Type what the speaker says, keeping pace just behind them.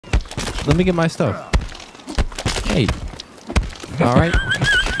Let me get my stuff. Hey. All right.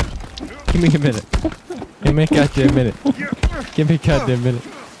 Give me a minute. Give me a goddamn minute. Give me a goddamn minute.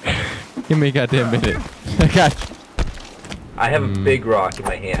 Give me a goddamn minute. I got you. I have a big rock in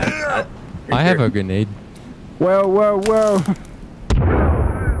my hand. I have a grenade. Whoa, whoa, whoa.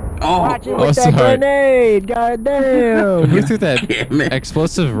 Oh, watch it with that grenade. Goddamn. Who threw that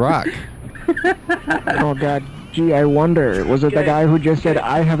explosive rock? Oh, God. Gee, I wonder. Was it the guy who just said,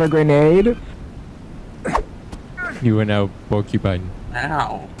 I have a grenade? You are now porcupine.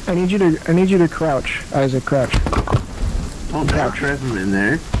 ow. I need you to crouch. Isaac, crouch. Don't trap him in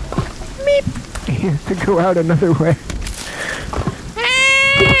there. Meep. He has to go out another way.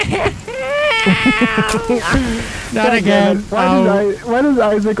 Not again. Why does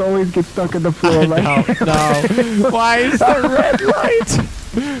Isaac always get stuck in the floor like that? No. Why is the red light?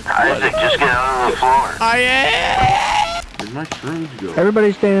 Isaac, just get out of the floor. I am. Where'd my shrooms go?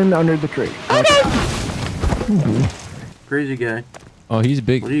 Everybody stand under the tree. Okay. Crazy guy. Oh, he's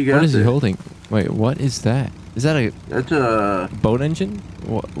big. What do you got What is he there? holding? Wait, what is that? Is that a That's a... boat engine?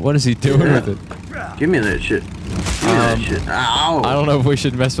 What is he doing with it? Give me that shit. Give me that shit. Ow! I don't know if we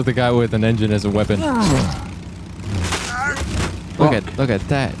should mess with the guy with an engine as a weapon. Look at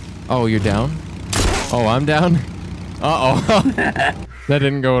that. Oh, you're down? Oh, I'm down? Uh-oh. That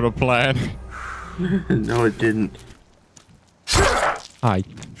didn't go to plan. No, it didn't. Hi.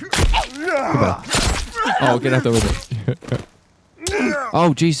 Goodbye. Oh, get out the window.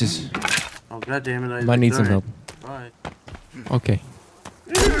 Oh, Jesus. Oh, God damn it, Isaac. Might need some help. Bye. Okay.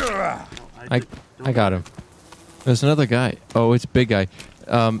 No, I got him. There's another guy. Oh, it's a big guy.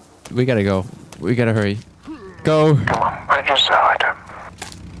 We gotta go. We gotta hurry. Go. Come on, I just saw it.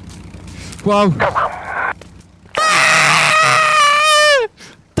 Whoa. Ah!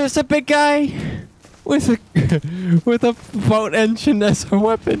 There's a big guy with a with a boat engine as a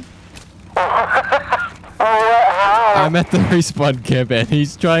weapon. I'm at the respawn camp and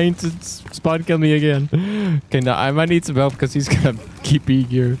he's trying to spawn kill me again. Okay, now I might need some help because he's gonna keep being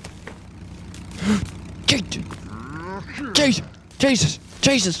here. Jesus!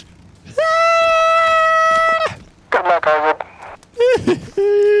 Ah! Good luck, Isaac.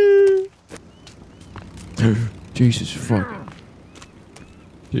 Jesus fuck.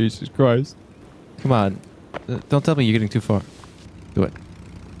 Jesus Christ. Come on. Don't tell me you're getting too far. Do it.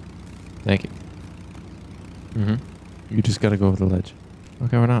 Thank you. You just gotta go over the ledge.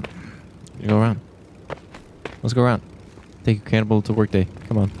 Okay, we're not. You go around. Let's go around. Take your cannibal to work day.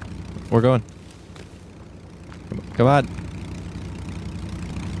 Come on. We're going. Come on.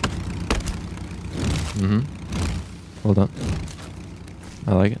 Hold on.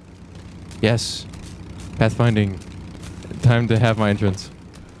 I like it. Yes. Pathfinding. Time to have my entrance.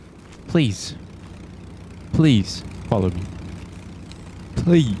 Please. Please follow me.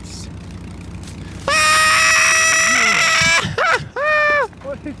 Please.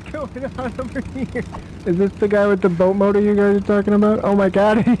 What is going on over here? Is this the guy with the boat motor you guys are talking about? Oh my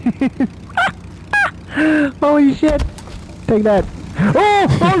God. Holy shit. Take that.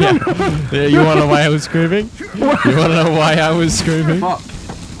 Oh no. Yeah, you wanna know why I was screaming? What? You wanna know why I was screaming?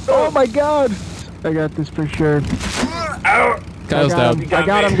 Oh my God. I got this for sure. Ow! Kyle's down. I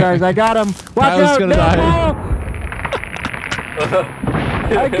got him, guys. I got him. Watch Kyle's out. gonna No.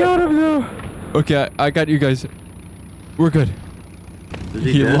 die. I got him though. Okay, I got you guys. We're good. Is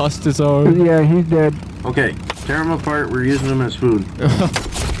He dead? lost his arm. Yeah, he's dead. Okay, tear him apart. We're using him as food.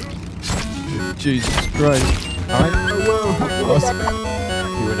 Jesus Christ. Alright. Whoa.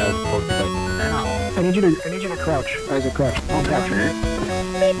 You are now porcupine. I need you to crouch. Isaac, crouch. Oh, Crouch. okay.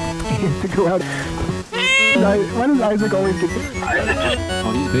 He has to go out. Why does Isaac always get this? Isaac just...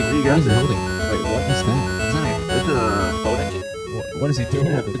 Oh, he's big. What do you What got is he there? holding? Wait, what is that? Is that That's a... a boat engine? What is he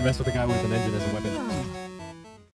doing with it? Mess with the guy with an engine as a weapon.